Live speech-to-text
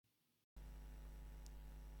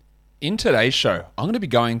In today's show, I'm going to be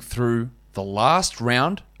going through the last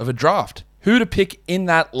round of a draft. Who to pick in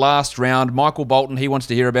that last round. Michael Bolton, he wants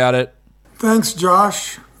to hear about it. Thanks,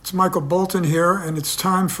 Josh. It's Michael Bolton here, and it's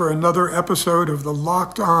time for another episode of the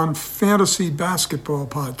Locked On Fantasy Basketball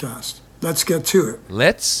Podcast. Let's get to it.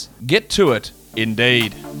 Let's get to it,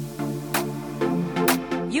 indeed.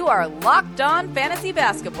 You are Locked On Fantasy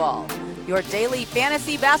Basketball, your daily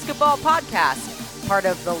fantasy basketball podcast, part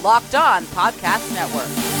of the Locked On Podcast Network.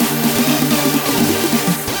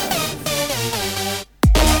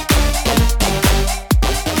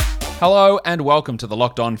 Hello and welcome to the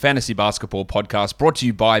Locked On Fantasy Basketball Podcast, brought to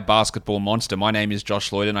you by Basketball Monster. My name is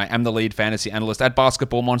Josh Lloyd and I am the lead fantasy analyst at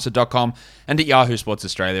basketballmonster.com and at Yahoo Sports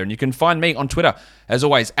Australia. And you can find me on Twitter, as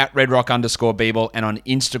always, at redrock_bball and on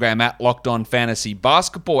Instagram at Locked On Fantasy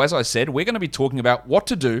Basketball. As I said, we're going to be talking about what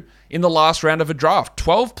to do in the last round of a draft.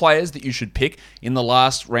 12 players that you should pick in the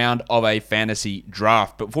last round of a fantasy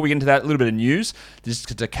draft. But before we get into that, a little bit of news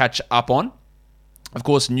just to catch up on. Of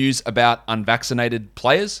course, news about unvaccinated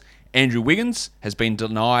players. Andrew Wiggins has been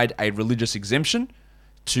denied a religious exemption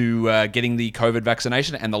to getting the COVID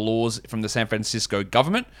vaccination and the laws from the San Francisco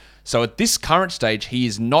government. So at this current stage, he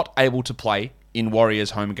is not able to play in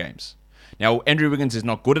Warriors home games. Now, Andrew Wiggins is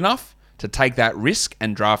not good enough to take that risk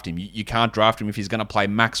and draft him. You can't draft him if he's going to play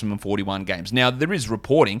maximum 41 games. Now, there is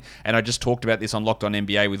reporting, and I just talked about this on Locked On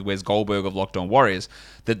NBA with Wes Goldberg of Locked On Warriors,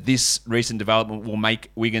 that this recent development will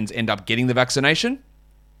make Wiggins end up getting the vaccination.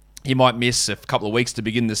 He might miss a couple of weeks to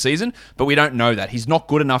begin the season, but we don't know that. He's not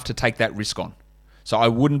good enough to take that risk on. So I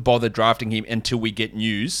wouldn't bother drafting him until we get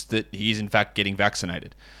news that he is in fact getting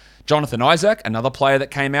vaccinated. Jonathan Isaac, another player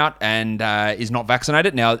that came out and is not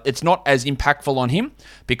vaccinated. Now, it's not as impactful on him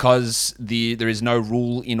because there is no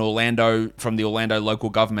rule in Orlando from the Orlando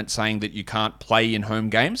local government saying that you can't play in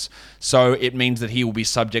home games. So it means that he will be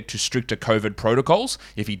subject to stricter COVID protocols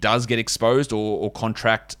if he does get exposed or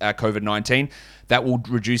contract COVID-19. That will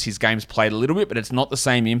reduce his games played a little bit, but it's not the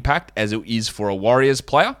same impact as it is for a Warriors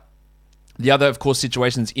player. The other, of course,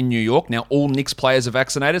 situations in New York. Now, all Knicks players are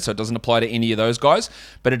vaccinated, so it doesn't apply to any of those guys,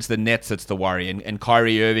 but it's the Nets that's the worry. And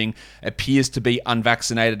Kyrie Irving appears to be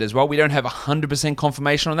unvaccinated as well. We don't have 100%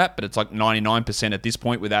 confirmation on that, but it's like 99% at this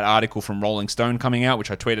point with that article from Rolling Stone coming out,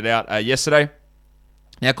 which I tweeted out yesterday.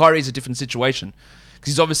 Now, Kyrie's a different situation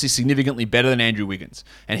because he's obviously significantly better than Andrew Wiggins,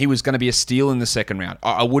 and he was going to be a steal in the second round.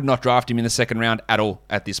 I would not draft him in the second round at all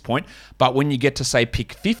at this point, but when you get to, say,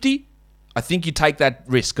 pick 50, I think you take that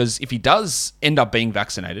risk because if he does end up being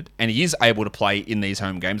vaccinated and he is able to play in these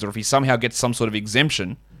home games, or if he somehow gets some sort of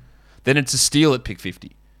exemption, then it's a steal at pick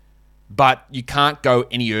 50. But you can't go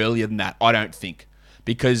any earlier than that, I don't think,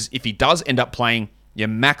 because if he does end up playing your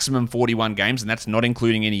maximum 41 games, and that's not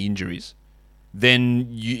including any injuries, then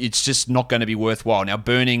it's just not going to be worthwhile. Now,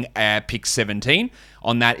 burning pick 17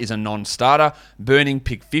 on that is a non-starter. Burning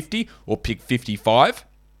pick 50 or pick 55,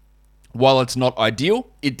 while it's not ideal,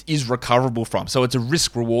 it is recoverable from. So it's a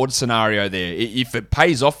risk-reward scenario there. If it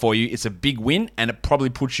pays off for you, it's a big win, and it probably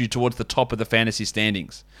puts you towards the top of the fantasy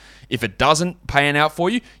standings. If it doesn't pan out for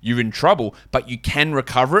you, you're in trouble, but you can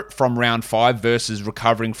recover it from round 5 versus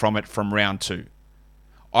recovering from it from round 2.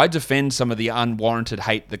 I defend some of the unwarranted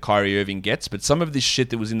hate that Kyrie Irving gets, but some of this shit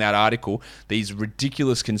that was in that article, these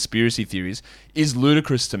ridiculous conspiracy theories, is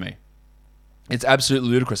ludicrous to me. It's absolutely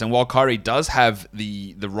ludicrous. And while Kyrie does have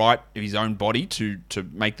the right of his own body to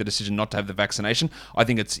make the decision not to have the vaccination, I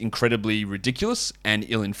think it's incredibly ridiculous and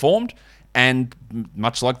ill-informed. And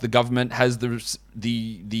much like the government has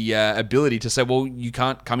the ability to say, well, you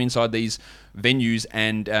can't come inside these venues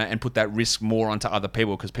and put that risk more onto other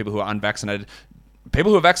people because people who are unvaccinated,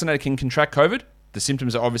 people who are vaccinated can contract COVID. The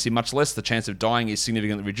symptoms are obviously much less. The chance of dying is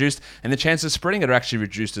significantly reduced, and the chance of spreading it are actually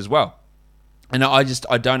reduced as well. And I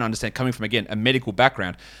don't understand, coming from, again, a medical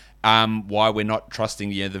background, why we're not trusting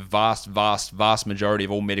the vast majority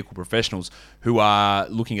of all medical professionals who are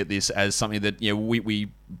looking at this as something that we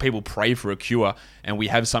people pray for a cure, and we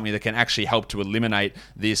have something that can actually help to eliminate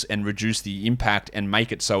this and reduce the impact and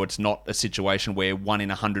make it so it's not a situation where 1 in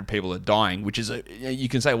 100 people are dying, which is you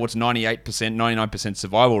can say what's 98%, 99%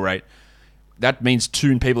 survival rate. That means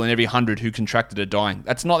 2 people in every 100 who contracted are dying.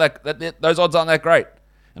 That's not that those odds aren't that great.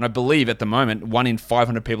 And I believe at the moment, 1 in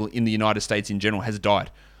 500 people in the United States in general has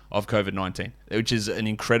died of COVID-19, which is an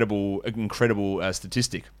incredible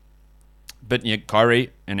statistic. But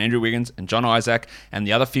Kyrie and Andrew Wiggins and John Isaac and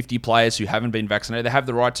the other 50 players who haven't been vaccinated, they have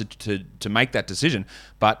the right to make that decision.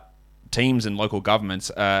 But teams and local governments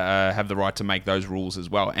have the right to make those rules as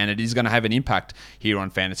well. And it is going to have an impact here on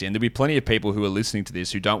fantasy. And there'll be plenty of people who are listening to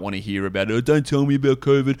this who don't want to hear about, don't tell me about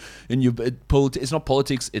COVID. And it's not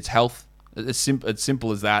politics, it's health. It's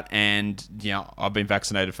simple as that. And I've been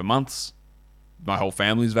vaccinated for months. My whole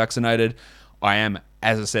family's vaccinated. I am,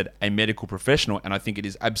 as I said, a medical professional, and I think it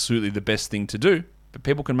is absolutely the best thing to do. But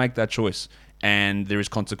people can make that choice, and there is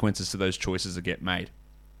consequences to those choices that get made.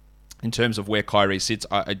 In terms of where Kyrie sits,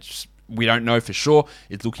 we don't know for sure.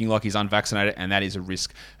 It's looking like he's unvaccinated, and that is a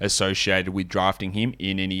risk associated with drafting him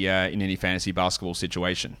in any fantasy basketball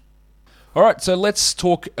situation. All right, so let's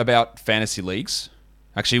talk about fantasy leagues.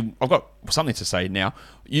 Actually, I've got something to say now.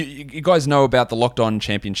 You guys know about the Locked On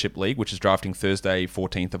Championship League, which is drafting Thursday,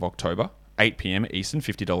 14th of October, 8 p.m. Eastern,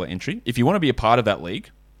 $50 entry. If you want to be a part of that league,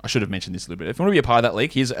 I should have mentioned this a little bit. If you want to be a part of that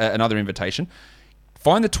league, here's another invitation.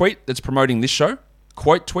 Find the tweet that's promoting this show,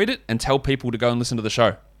 quote tweet it, and tell people to go and listen to the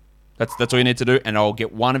show. That's all you need to do, and I'll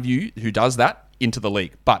get one of you who does that into the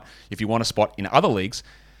league. But if you want a spot in other leagues,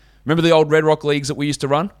 remember the old Red Rock leagues that we used to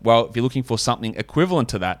run? Well, if you're looking for something equivalent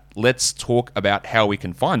to that, let's talk about how we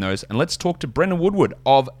can find those, and let's talk to Brendan Woodward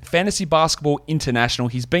of Fantasy Basketball International.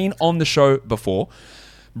 He's been on the show before.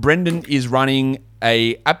 Brendan is running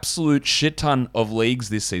a absolute shit ton of leagues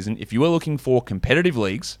this season. If you are looking for competitive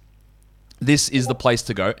leagues, this is the place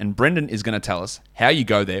to go, and Brendan is going to tell us how you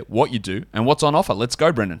go there, what you do, and what's on offer. Let's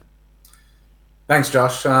go, Brendan. Thanks,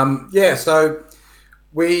 Josh. So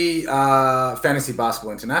we are Fantasy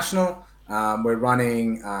Basketball International. We're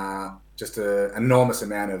running just an enormous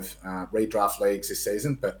amount of redraft leagues this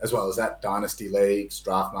season, but as well as that, dynasty leagues,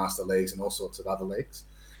 draft master leagues, and all sorts of other leagues.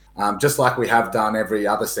 Just like we have done every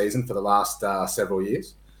other season for the last several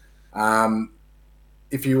years.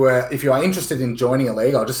 If you are interested in joining a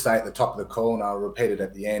league, I'll just say at the top of the call, and I'll repeat it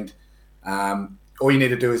at the end. All you need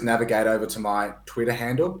to do is navigate over to my Twitter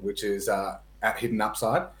handle, which is at Hidden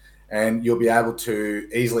Upside, and you'll be able to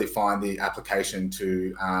easily find the application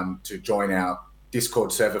to join our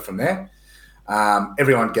Discord server from there.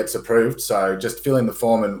 Everyone gets approved, so just fill in the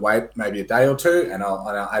form and wait maybe a day or two, and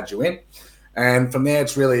I'll add you in. And from there,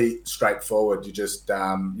 it's really straightforward. You just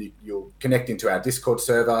you'll connect into our Discord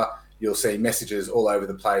server. You'll see messages all over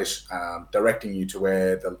the place directing you to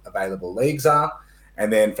where the available leagues are.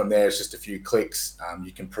 And then from there, it's just a few clicks.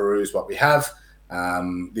 You can peruse what we have.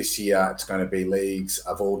 This year, it's going to be leagues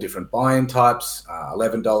of all different buy-in types,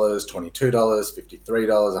 $11, $22,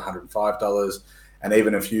 $53, $105, and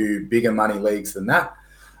even a few bigger money leagues than that.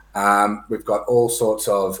 We've got all sorts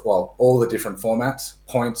of, all the different formats,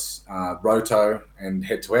 points, roto, and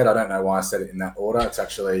head-to-head. I don't know why I said it in that order. It's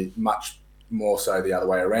actually much more so the other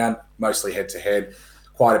way around, mostly head-to-head,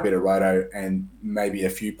 quite a bit of roto, and maybe a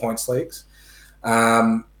few points leagues.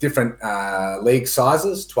 Different league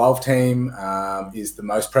sizes. 12-team is the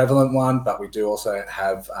most prevalent one, but we do also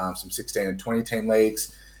have some 16 and 20-team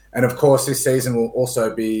leagues. And of course, this season we'll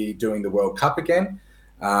also be doing the World Cup again,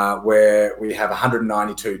 where we have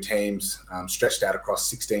 192 teams stretched out across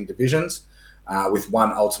 16 divisions with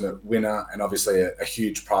one ultimate winner and obviously a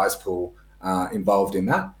huge prize pool involved in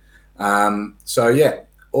that.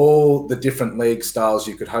 All the different league styles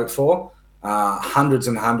you could hope for. Hundreds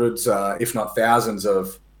and hundreds, if not thousands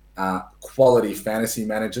of quality fantasy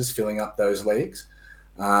managers filling up those leagues.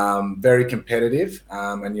 Very competitive,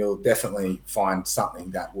 and you'll definitely find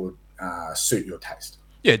something that would suit your taste.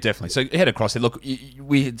 Yeah, definitely. So head across it. Look,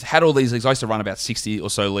 we had all these leagues. I used to run about 60 or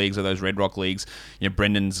so leagues of those Red Rock leagues.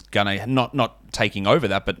 Brendan's gonna not taking over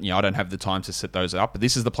that, but I don't have the time to set those up. But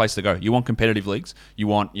this is the place to go. You want competitive leagues. You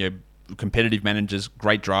want competitive managers,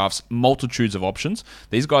 great drafts, multitudes of options.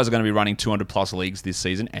 These guys are going to be running 200 plus leagues this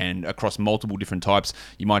season and across multiple different types.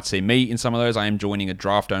 You might see me in some of those. I am joining a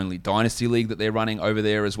draft only dynasty league that they're running over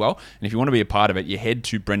there as well. And if you want to be a part of it, you head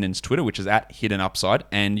to Brendan's Twitter, which is at Hidden Upside,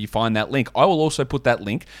 and you find that link. I will also put that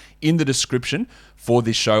link in the description for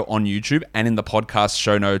this show on YouTube and in the podcast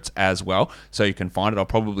show notes as well. So you can find it. I'll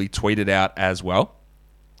probably tweet it out as well.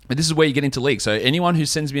 But this is where you get into leagues. So anyone who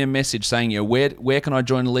sends me a message saying, where can I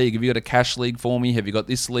join a league? Have you got a cash league for me? Have you got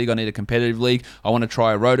this league? I need a competitive league. I want to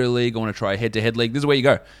try a roto league. I want to try a head-to-head league. This is where you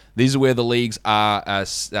go. These are where the leagues are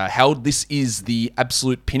held. This is the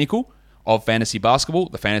absolute pinnacle of fantasy basketball,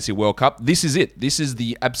 the Fantasy World Cup. This is it. This is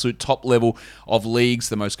the absolute top level of leagues,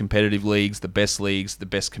 the most competitive leagues, the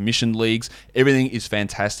best commissioned leagues. Everything is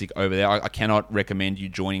fantastic over there. I cannot recommend you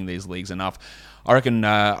joining these leagues enough. I reckon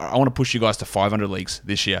I want to push you guys to 500 leagues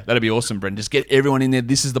this year. That'd be awesome, Brendan. Just get everyone in there.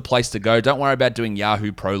 This is the place to go. Don't worry about doing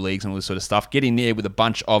Yahoo Pro Leagues and all this sort of stuff. Get in there with a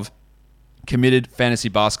bunch of committed fantasy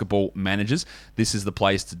basketball managers. This is the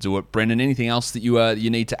place to do it. Brendan, anything else that you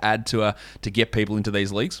need to add to get people into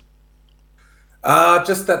these leagues?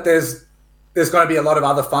 Just that there's going to be a lot of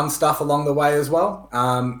other fun stuff along the way as well.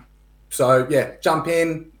 Jump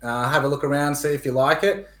in, have a look around, see if you like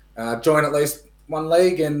it. Join at least one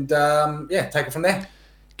league and take it from there.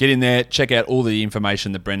 Get in there, check out all the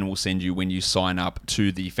information that Brendan will send you when you sign up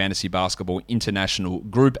to the Fantasy Basketball International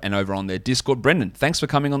group and over on their Discord. Brendan, thanks for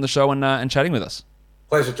coming on the show and chatting with us.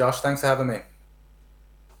 Pleasure, Josh. Thanks for having me.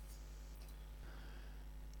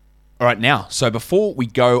 All right, now, so before we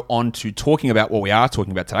go on to talking about what we are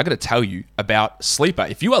talking about today, I've got to tell you about Sleeper.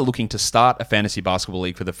 If you are looking to start a fantasy basketball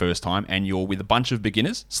league for the first time and you're with a bunch of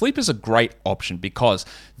beginners, Sleeper's a great option because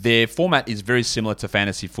their format is very similar to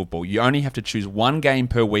fantasy football. You only have to choose one game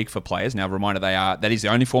per week for players. Now, reminder, that is the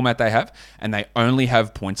only format they have, and they only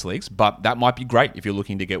have points leagues, but that might be great if you're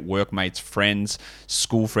looking to get workmates, friends,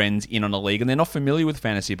 school friends in on a league, and they're not familiar with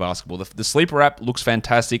fantasy basketball. The Sleeper app looks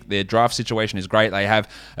fantastic. Their draft situation is great. They have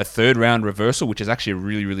a third round reversal, which is actually a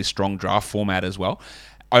really, really strong draft format as well,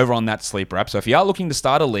 over on that Sleeper app. So if you are looking to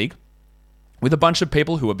start a league with a bunch of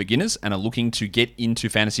people who are beginners and are looking to get into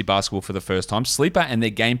fantasy basketball for the first time, Sleeper and their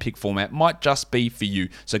game pick format might just be for you.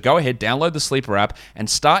 So go ahead, download the Sleeper app and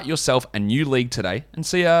start yourself a new league today and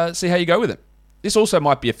see how you go with it. This also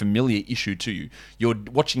might be a familiar issue to you. You're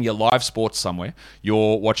watching your live sports somewhere.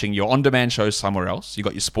 You're watching your on-demand shows somewhere else. You've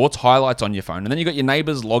got your sports highlights on your phone, and then you've got your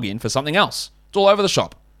neighbor's login for something else. It's all over the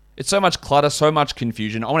shop. It's so much clutter, so much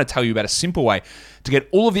confusion. I want to tell you about a simple way to get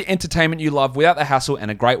all of the entertainment you love without the hassle,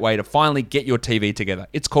 and a great way to finally get your TV together.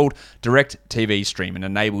 It's called Direct TV Stream and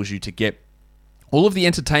enables you to get all of the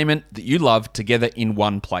entertainment that you love together in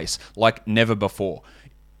one place like never before.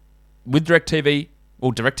 With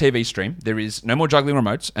DirecTV Stream, there is no more juggling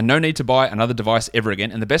remotes and no need to buy another device ever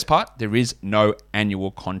again. And the best part, there is no annual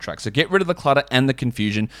contract. So get rid of the clutter and the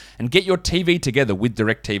confusion and get your TV together with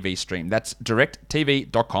DirecTV Stream. That's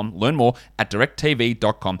directtv.com. Learn more at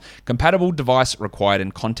directtv.com. Compatible device required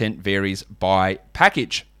and content varies by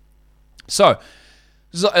package. So,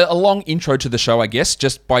 this is a long intro to the show, I guess,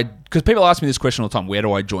 because people ask me this question all the time: where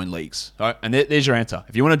do I join leagues? All right, and there's your answer.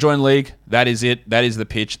 If you want to join a league, that is it. That is the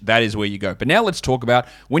pitch. That is where you go. But now let's talk about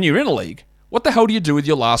when you're in a league, what the hell do you do with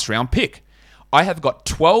your last round pick? I have got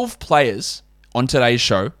 12 players on today's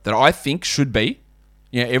show that I think should be,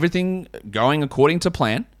 everything going according to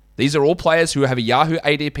plan. These are all players who have a Yahoo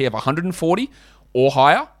ADP of 140 or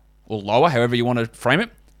higher, or lower, however you want to frame it,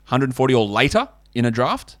 140 or later in a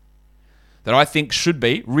draft, that I think should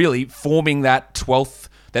be really forming that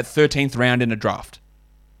 13th round in a draft.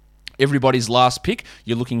 Everybody's last pick,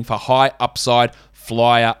 you're looking for high upside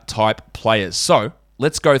flyer type players. So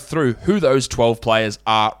let's go through who those 12 players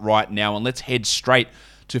are right now, and let's head straight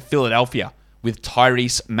to Philadelphia with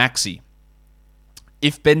Tyrese Maxey.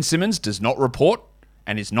 If Ben Simmons does not report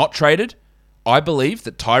and is not traded, I believe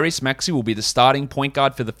that Tyrese Maxey will be the starting point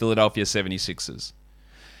guard for the Philadelphia 76ers.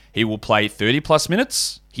 He will play 30-plus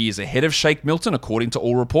minutes. He is ahead of Shake Milton, according to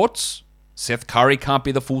all reports. Seth Curry can't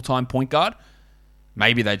be the full-time point guard.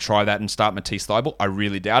 Maybe they try that and start Matisse Thybulle. I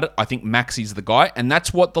really doubt it. I think Maxey's the guy, and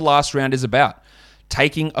that's what the last round is about,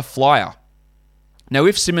 taking a flyer. Now,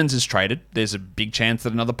 if Simmons is traded, there's a big chance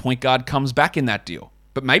that another point guard comes back in that deal.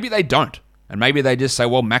 But maybe they don't, and maybe they just say,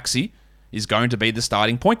 well, Maxey is going to be the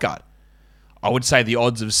starting point guard. I would say the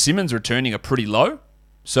odds of Simmons returning are pretty low.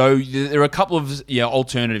 So there are a couple of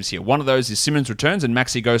alternatives here. One of those is Simmons returns and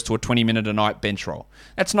Maxey goes to a 20-minute-a-night bench role.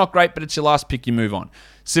 That's not great, but it's your last pick, you move on.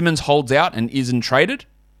 Simmons holds out and isn't traded.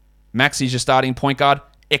 Maxey's your starting point guard.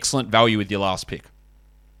 Excellent value with your last pick.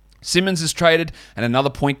 Simmons is traded and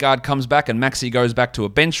another point guard comes back and Maxey goes back to a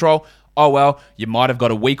bench role. Oh, well, you might have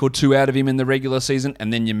got a week or two out of him in the regular season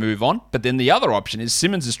and then you move on. But then the other option is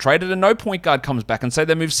Simmons is traded and no point guard comes back, and say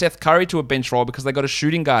they move Seth Curry to a bench role because they got a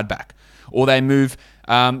shooting guard back. Or they move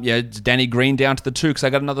Danny Green down to the 2 because they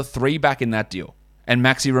got another 3 back in that deal. And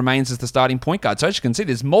Maxey remains as the starting point guard. So as you can see,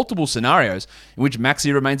 there's multiple scenarios in which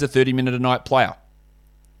Maxey remains a 30-minute-a-night player.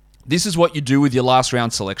 This is what you do with your last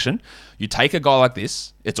round selection. You take a guy like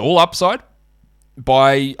this. It's all upside.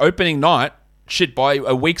 By opening night, by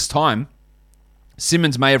a week's time,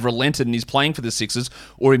 Simmons may have relented and he's playing for the Sixers,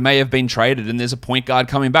 or he may have been traded and there's a point guard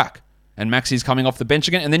coming back and Maxey's coming off the bench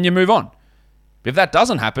again, and then you move on. But if that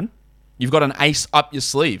doesn't happen, you've got an ace up your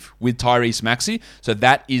sleeve with Tyrese Maxey. So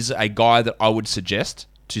that is a guy that I would suggest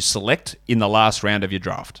to select in the last round of your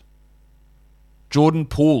draft. Jordan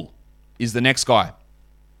Poole is the next guy.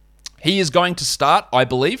 He is going to start, I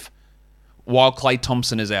believe, while Klay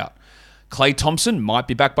Thompson is out. Klay Thompson might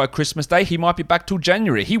be back by Christmas Day. He might be back till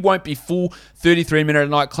January. He won't be full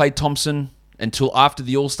 33-minute-a-night Klay Thompson until after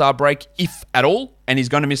the All-Star break, if at all, and he's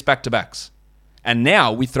going to miss back-to-backs. And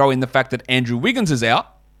now we throw in the fact that Andrew Wiggins is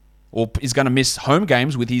out, or is going to miss home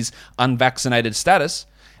games with his unvaccinated status.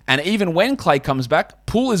 And even when Klay comes back,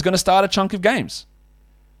 Poole is going to start a chunk of games.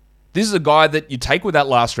 This is a guy that you take with that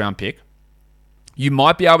last round pick. You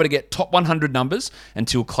might be able to get top 100 numbers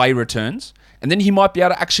until Clay returns, and then he might be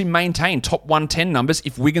able to actually maintain top 110 numbers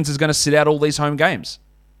if Wiggins is going to sit out all these home games.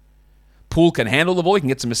 Poole can handle the ball, he can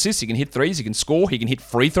get some assists, he can hit threes, he can score, he can hit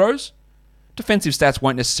free throws. Defensive stats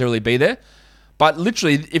won't necessarily be there. But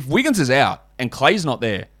literally, if Wiggins is out and Clay's not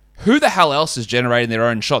there, who the hell else is generating their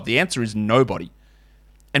own shot? The answer is nobody.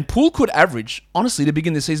 And Poole could average, honestly, to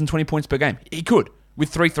begin the season, 20 points per game. He could, with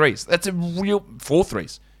 3 threes. That's a real... 4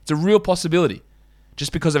 threes. It's a real possibility,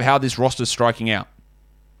 just because of how this roster is striking out.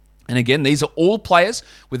 And again, these are all players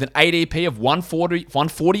with an ADP of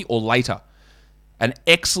 140 or later. An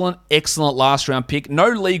excellent, excellent last-round pick. No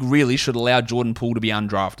league really should allow Jordan Poole to be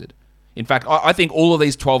undrafted. In fact, I think all of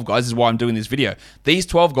these 12 guys, this is why I'm doing this video, these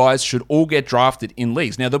 12 guys should all get drafted in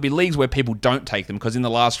leagues. Now, there'll be leagues where people don't take them because in the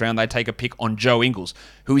last round, they take a pick on Joe Ingles,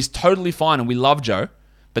 who is totally fine, and we love Joe,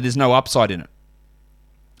 but there's no upside in it.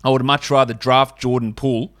 I would much rather draft Jordan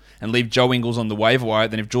Poole and leave Joe Ingles on the waiver wire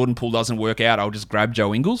than if Jordan Poole doesn't work out, I'll just grab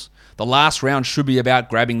Joe Ingles. The last round should be about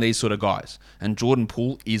grabbing these sort of guys, and Jordan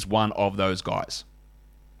Poole is one of those guys.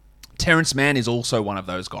 Terrence Mann is also one of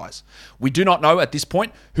those guys. We do not know at this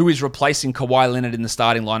point who is replacing Kawhi Leonard in the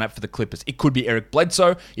starting lineup for the Clippers. It could be Eric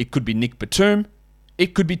Bledsoe. It could be Nick Batum.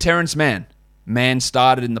 It could be Terrence Mann. Mann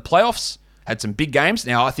started in the playoffs, had some big games.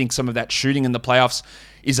 Now, I think some of that shooting in the playoffs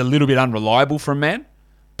is a little bit unreliable from Mann.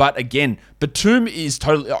 But again, Batum is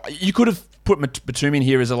totally... You could have put Batum in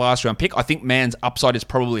here as a last-round pick. I think Mann's upside is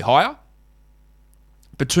probably higher.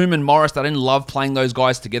 Batum and Morris, I didn't love playing those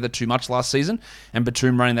guys together too much last season, and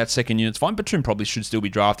Batum running that second unit's fine. Batum probably should still be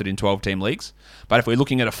drafted in 12-team leagues. But if we're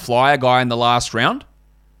looking at a flyer guy in the last round,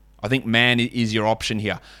 I think Mann is your option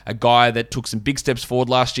here. A guy that took some big steps forward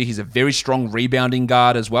last year. He's a very strong rebounding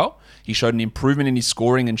guard as well. He showed an improvement in his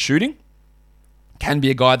scoring and shooting. Can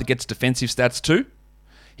be a guy that gets defensive stats too.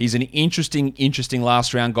 He's an interesting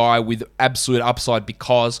last round guy with absolute upside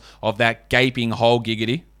because of that gaping hole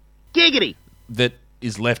giggity that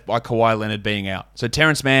is left by Kawhi Leonard being out. So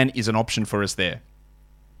Terrence Mann is an option for us there.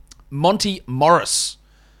 Monty Morris.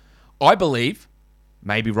 I believe,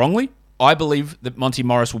 maybe wrongly, I believe that Monty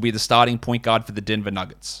Morris will be the starting point guard for the Denver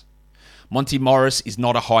Nuggets. Monty Morris is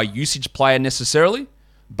not a high usage player necessarily,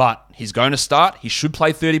 but he's going to start. He should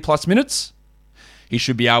play 30-plus minutes. He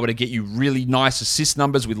should be able to get you really nice assist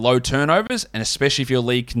numbers with low turnovers, and especially if your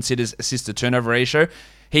league considers assist-to-turnover ratio,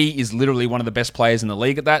 he is literally one of the best players in the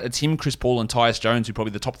league at that. It's him, Chris Paul, and Tyus Jones, who are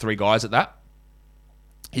probably the top 3 guys at that.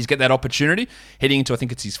 He's got that opportunity heading into, I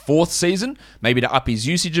think it's his 4th season, maybe to up his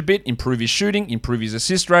usage a bit, improve his shooting, improve his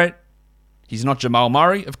assist rate. He's not Jamal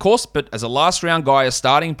Murray, of course, but as a last-round guy, a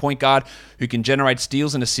starting point guard who can generate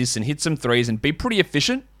steals and assists and hit some threes and be pretty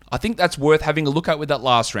efficient, I think that's worth having a look at with that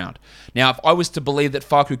last round. Now, if I was to believe that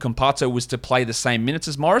Facu Campazzo was to play the same minutes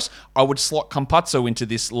as Morris, I would slot Campazzo into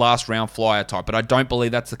this last round flyer type, but I don't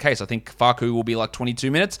believe that's the case. I think Facu will be like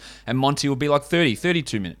 22 minutes and Monty will be like 30,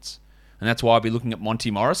 32 minutes. And that's why I'll be looking at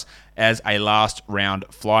Monty Morris as a last round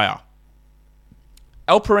flyer.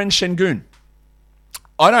 Alperen Şengün.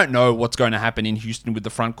 I don't know what's going to happen in Houston with the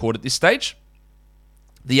front court at this stage.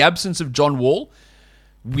 The absence of John Wall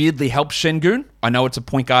weirdly helps Şengün. I know it's a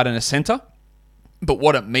point guard and a center, but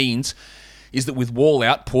what it means is that with Wall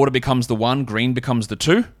out, Porter becomes the 1, Green becomes the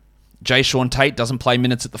 2. Jae'Sean Tate doesn't play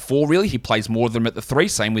minutes at the 4, really. He plays more of them at the 3,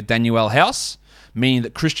 same with Daniel House, meaning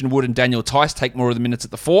that Christian Wood and Daniel Tice take more of the minutes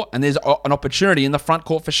at the 4, and there's an opportunity in the front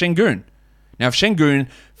court for Şengün. Now, if Şengün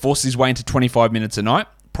forces his way into 25 minutes a night,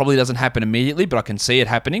 probably doesn't happen immediately, but I can see it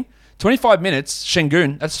happening. 25 minutes,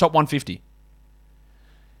 Şengün, that's top 150.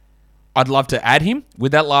 I'd love to add him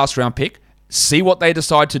with that last round pick, see what they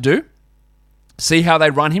decide to do, see how they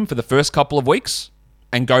run him for the first couple of weeks,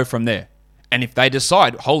 and go from there. And if they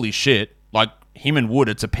decide, holy shit, like him and Wood,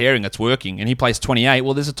 it's a pairing, it's working, and he plays 28,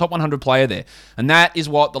 well, there's a top 100 player there. And that is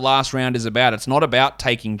what the last round is about. It's not about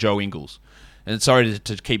taking Joe Ingles. And sorry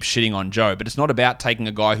to keep shitting on Joe, but it's not about taking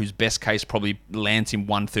a guy whose best case probably lands him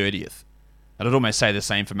 130th. I'd almost say the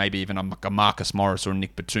same for maybe even a Marcus Morris or a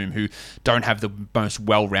Nick Batum, who don't have the most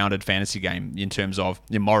well-rounded fantasy game in terms of,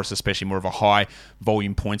 Morris especially, more of a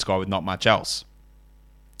high-volume points guy with not much else.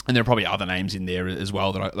 And there are probably other names in there as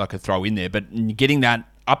well that I could throw in there. But getting that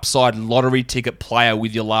upside lottery ticket player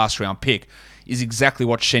with your last-round pick is exactly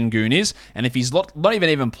what Şengün is. And if he's not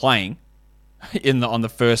even playing on the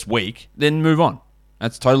first week, then move on.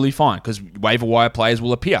 That's totally fine, because waiver wire players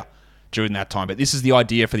will appear during that time. But this is the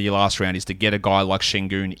idea for the last round, is to get a guy like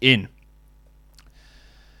Şengün in.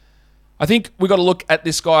 I think we got to look at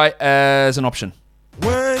this guy as an option.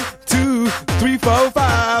 1, 2, 3, 4,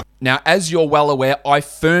 5. Now, as you're well aware, I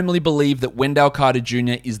firmly believe that Wendell Carter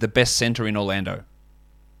Jr. is the best center in Orlando.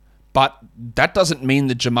 But that doesn't mean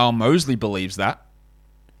that Jamal Mosley believes that.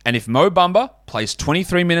 And if Mo Bamba plays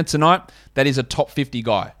 23 minutes a night, that is a top 50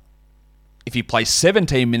 guy. If he plays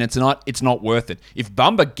 17 minutes a night, it's not worth it. If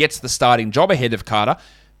Bamba gets the starting job ahead of Carter,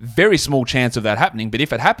 very small chance of that happening. But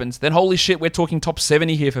if it happens, then holy shit, we're talking top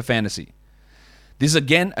 70 here for fantasy. This is,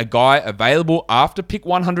 again, a guy available after pick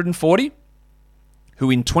 140, who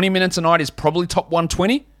in 20 minutes a night is probably top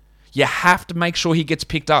 120. You have to make sure he gets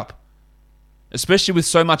picked up, especially with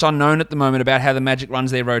so much unknown at the moment about how the Magic runs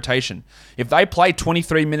their rotation. If they play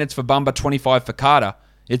 23 minutes for Bamba, 25 for Carter,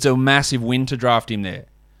 it's a massive win to draft him there.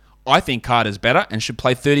 I think Carter's better and should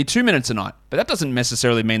play 32 minutes a night, but that doesn't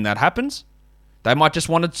necessarily mean that happens. They might just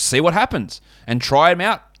want to see what happens and try him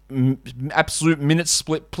out. Absolute minute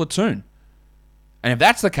split platoon. And if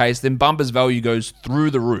that's the case, then Bumba's value goes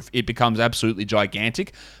through the roof. It becomes absolutely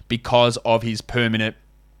gigantic because of his permanent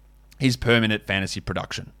fantasy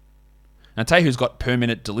production. And I'll tell you who's got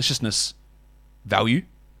permanent deliciousness value.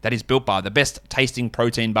 That is Built Bar, the best tasting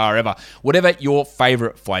protein bar ever. Whatever your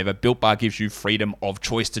favorite flavor, Built Bar gives you freedom of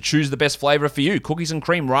choice to choose the best flavor for you. Cookies and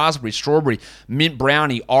cream, raspberry, strawberry, mint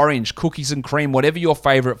brownie, orange, cookies and cream, whatever your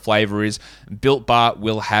favorite flavor is, Built Bar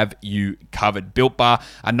will have you covered. Built Bar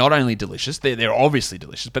are not only delicious, they're obviously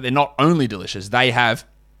delicious, but they're not only delicious. They have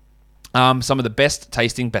some of the best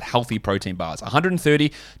tasting but healthy protein bars.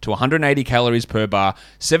 130 to 180 calories per bar,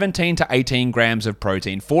 17 to 18 grams of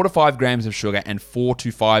protein, 4 to 5 grams of sugar, and 4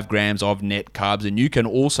 to 5 grams of net carbs. And you can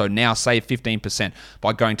also now save 15%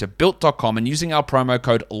 by going to built.com and using our promo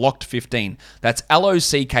code LOCKED15. That's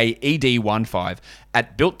LOCKED15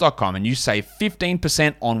 at built.com, and you save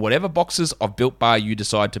 15% on whatever boxes of Built Bar you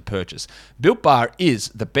decide to purchase. Built Bar is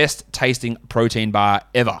the best tasting protein bar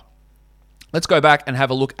ever. Let's go back and have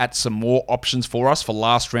a look at some more options for us for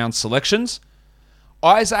last round selections.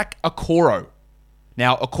 Isaac Okoro.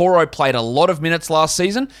 Now, Okoro played a lot of minutes last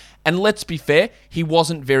season, and let's be fair, he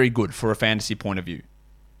wasn't very good for a fantasy point of view.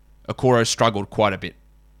 Okoro struggled quite a bit.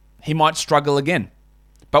 He might struggle again.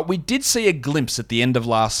 But we did see a glimpse at the end of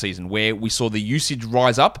last season where we saw the usage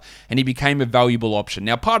rise up and he became a valuable option.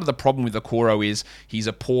 Now, part of the problem with Okoro is he's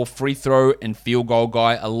a poor free throw and field goal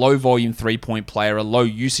guy, a low volume 3-point player, a low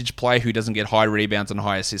usage player who doesn't get high rebounds and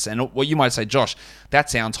high assists. And what you might say, Josh, that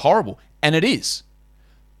sounds horrible. And it is.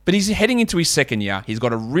 But he's heading into his second year. He's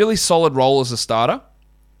got a really solid role as a starter.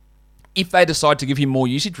 If they decide to give him more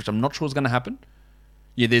usage, which I'm not sure is going to happen,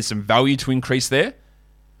 yeah, there's some value to increase there.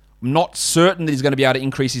 I'm not certain that he's going to be able to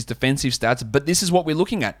increase his defensive stats, but this is what we're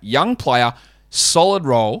looking at. Young player, solid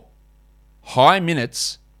role, high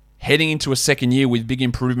minutes, heading into a second year with big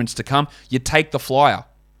improvements to come. You take the flyer.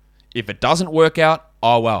 If it doesn't work out,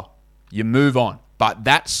 oh well, you move on. But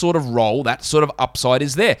that sort of role, that sort of upside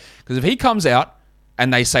is there. Because if he comes out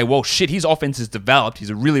and they say, well, shit, his offense is developed,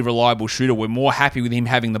 he's a really reliable shooter, we're more happy with him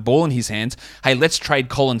having the ball in his hands, hey, let's trade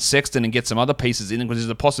Colin Sexton and get some other pieces in because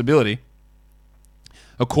there's a possibility.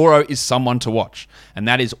 Okoro is someone to watch, and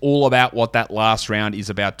that is all about what that last round is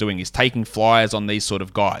about doing, is taking flyers on these sort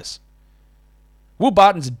of guys. Will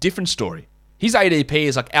Barton's a different story. His ADP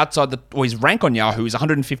is like his rank on Yahoo is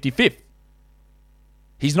 155th.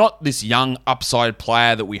 He's not this young upside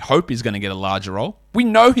player that we hope is going to get a larger role. We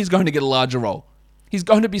know he's going to get a larger role. He's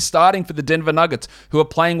going to be starting for the Denver Nuggets, who are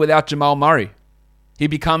playing without Jamal Murray. He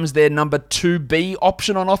becomes their number 2B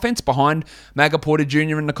option on offense behind Maga Porter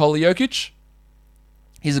Jr. and Nikola Jokic.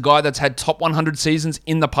 He's a guy that's had top 100 seasons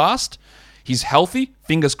in the past. He's healthy,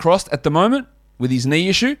 fingers crossed at the moment, with his knee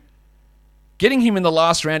issue. Getting him in the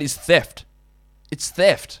last round is theft. It's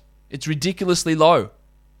theft. It's ridiculously low.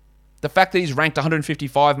 The fact that he's ranked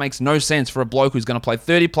 155 makes no sense for a bloke who's going to play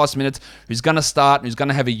 30 plus minutes, who's going to start, and who's going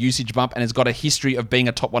to have a usage bump, and has got a history of being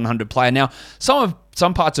a top 100 player. Now,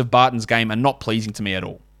 some parts of Barton's game are not pleasing to me at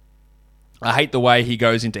all. I hate the way he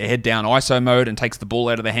goes into head-down ISO mode and takes the ball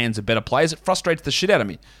out of the hands of better players. It frustrates the shit out of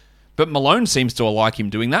me. But Malone seems to like him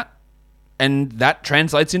doing that, and that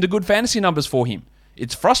translates into good fantasy numbers for him.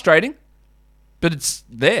 It's frustrating, but it's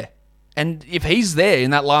there. And if he's there in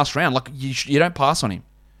that last round, like you don't pass on him.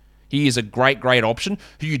 He is a great, great option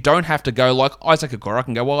who you don't have to go like Isaac Okoro. I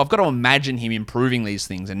can go, well, I've got to imagine him improving these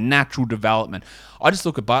things and natural development. I just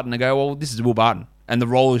look at Barton and go, well, this is Will Barton, and the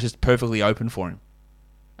role is just perfectly open for him.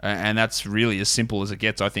 And that's really as simple as it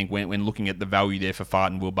gets, I think, when looking at the value there for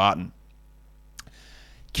Fart and Will Barton.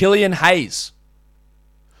 Killian Hayes.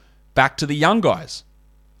 Back to the young guys.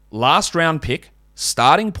 Last round pick,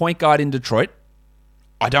 starting point guard in Detroit.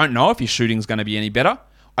 I don't know if his shooting is going to be any better.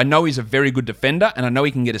 I know he's a very good defender, and I know he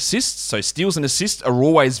can get assists, so steals and assists are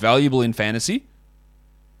always valuable in fantasy.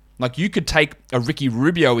 Like, you could take a Ricky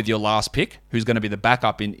Rubio with your last pick, who's going to be the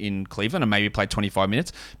backup in Cleveland and maybe play 25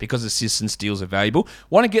 minutes because assists and steals are valuable.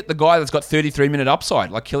 Want to get the guy that's got 33-minute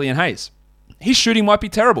upside, like Killian Hayes. His shooting might be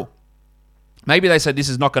terrible. Maybe they said this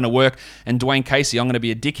is not going to work, and Dwayne Casey, I'm going to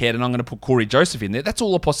be a dickhead and I'm going to put Corey Joseph in there. That's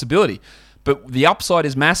all a possibility. But the upside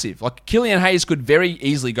is massive. Like, Killian Hayes could very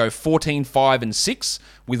easily go 14, 5, and 6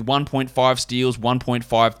 with 1.5 steals,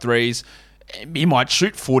 1.5 threes. He might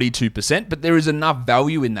shoot 42%, but there is enough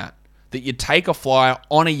value in that you take a flyer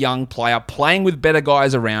on a young player, playing with better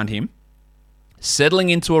guys around him, settling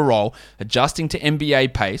into a role, adjusting to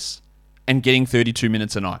NBA pace, and getting 32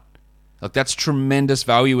 minutes a night. Like, that's tremendous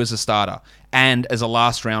value as a starter and as a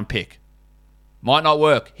last round pick. Might not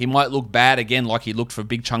work. He might look bad again like he looked for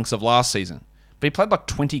big chunks of last season. But he played like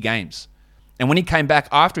 20 games. And when he came back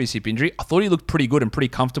after his hip injury, I thought he looked pretty good and pretty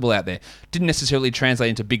comfortable out there. Didn't necessarily translate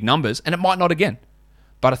into big numbers, and it might not again.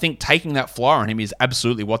 But I think taking that flyer on him is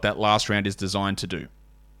absolutely what that last round is designed to do.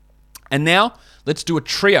 And now, let's do a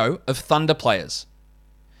trio of Thunder players.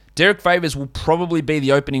 Derek Favors will probably be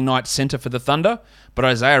the opening night center for the Thunder, but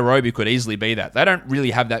Isaiah Roby could easily be that. They don't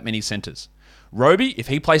really have that many centers. Roby, if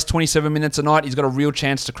he plays 27 minutes a night, he's got a real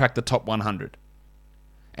chance to crack the top 100.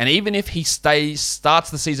 And even if he starts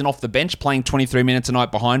the season off the bench playing 23 minutes a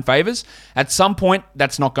night behind Favors, at some point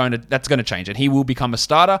that's going to change, and he will become a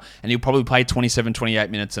starter, and he'll probably play 27, 28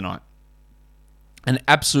 minutes a night. An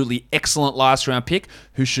absolutely excellent last round pick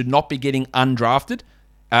who should not be getting undrafted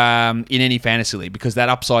in any fantasy league, because that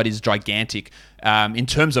upside is gigantic in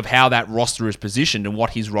terms of how that roster is positioned and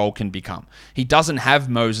what his role can become. He doesn't have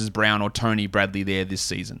Moses Brown or Tony Bradley there this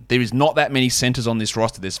season. There is not that many centers on this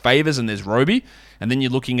roster. There's Favors and there's Roby, and then you're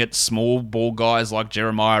looking at small ball guys like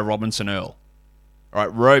Jeremiah Robinson-Earl. All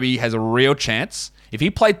right, Roby has a real chance. If he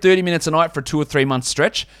played 30 minutes a night for a 2 or 3 month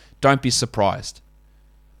stretch, don't be surprised.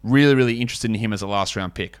 Really, really interested in him as a last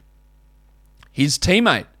round pick. His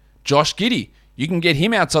teammate, Josh Giddey, you can get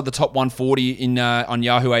him outside the top 140 on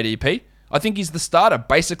Yahoo ADP. I think he's the starter,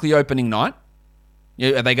 basically opening night.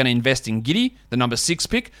 Are they going to invest in Giddey, the number 6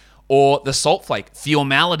 pick, or the salt flake, Theo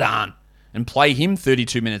Maledon, and play him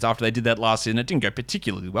 32 minutes after they did that last season? It didn't go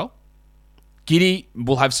particularly well. Giddey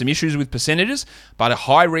will have some issues with percentages, but a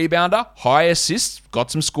high rebounder, high assists, got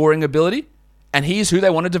some scoring ability, and he is who they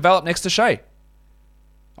want to develop next to Shea.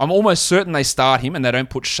 I'm almost certain they start him and they don't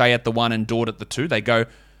put Shea at the 1 and Dort at the 2. They go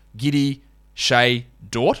Giddey, Shea,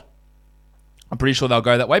 Dort. I'm pretty sure they'll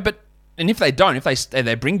go that way. And if they don't, if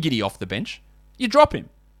they bring Giddey off the bench, you drop him.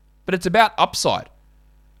 But it's about upside.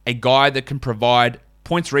 A guy that can provide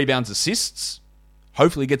points, rebounds, assists,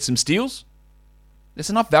 hopefully get some steals. There's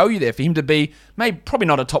enough value there for him to be probably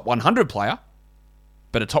not a top 100 player,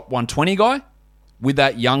 but a top 120 guy with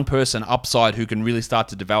that young person upside who can really start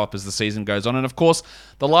to develop as the season goes on. And of course,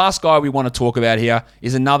 the last guy we want to talk about here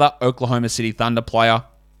is another Oklahoma City Thunder player,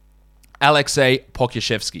 Aleksej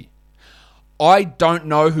Pokusevski. I don't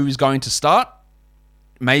know who is going to start.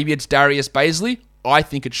 Maybe it's Darius Bazley. I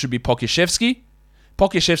think it should be Pokusevski.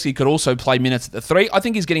 Pokusevski could also play minutes at the 3. I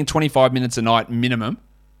think he's getting 25 minutes a night minimum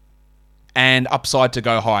and upside to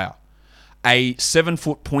go higher. A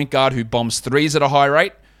 7-foot point guard who bombs threes at a high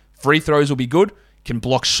rate. Free throws will be good. Can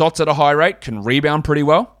block shots at a high rate. Can rebound pretty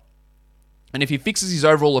well. And if he fixes his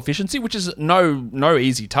overall efficiency, which is no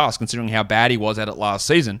easy task considering how bad he was at it last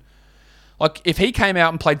season, like, if he came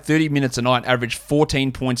out and played 30 minutes a night, averaged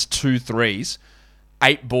 14 points, 2 threes,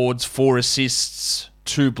 8 boards, 4 assists,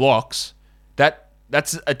 2 blocks,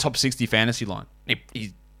 that's a top 60 fantasy line.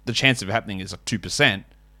 The chance of it happening is like 2%.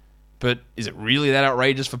 But is it really that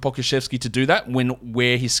outrageous for Pokusevski to do that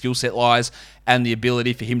where his skill set lies and the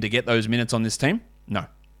ability for him to get those minutes on this team? No.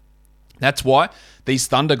 That's why these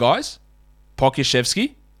Thunder guys,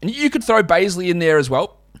 Pokusevski, and you could throw Bazley in there as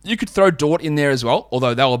well. You could throw Dort in there as well,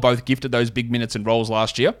 although they were both gifted those big minutes and roles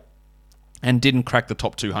last year and didn't crack the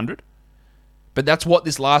top 200. But that's what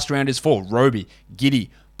this last round is for. Roby, Giddey,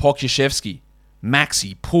 Pokusevski,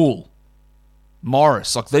 Maxey, Poole,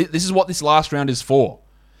 Morris. Like, this is what this last round is for.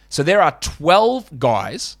 So there are 12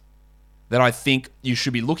 guys that I think you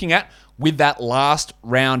should be looking at with that last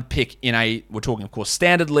round pick we're talking, of course,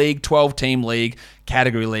 standard league, 12-team league,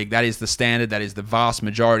 category league. That is the standard. That is the vast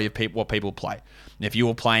majority of what people play. And if you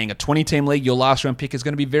were playing a 20-team league, your last round pick is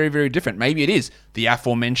going to be very, very different. Maybe it is the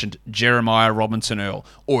aforementioned Jeremiah Robinson-Earl,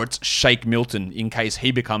 or it's Shake Milton in case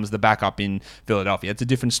he becomes the backup in Philadelphia. It's a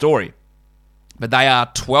different story. But they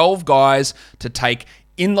are 12 guys to take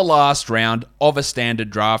in the last round of a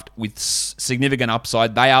standard draft with significant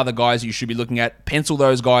upside. They are the guys you should be looking at. Pencil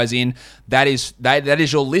those guys in. That is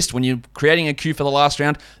your list. When you're creating a queue for the last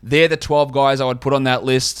round, they're the 12 guys I would put on that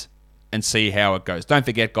list and see how it goes. Don't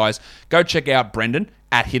forget, guys, go check out Brendan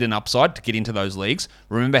at Hidden Upside to get into those leagues.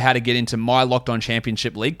 Remember how to get into my Locked On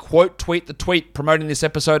Championship League. Quote, tweet the tweet promoting this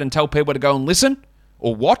episode and tell people to go and listen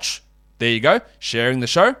or watch. There you go. Sharing the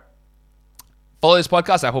show. Follow this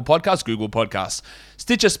podcast, Apple Podcasts, Google Podcasts,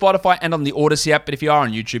 Stitcher, Spotify, and on the Odyssey app. But if you are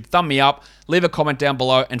on YouTube, thumb me up, leave a comment down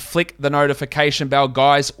below, and flick the notification bell.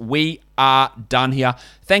 Guys, we are done here.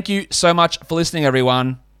 Thank you so much for listening,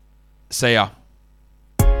 everyone. See ya.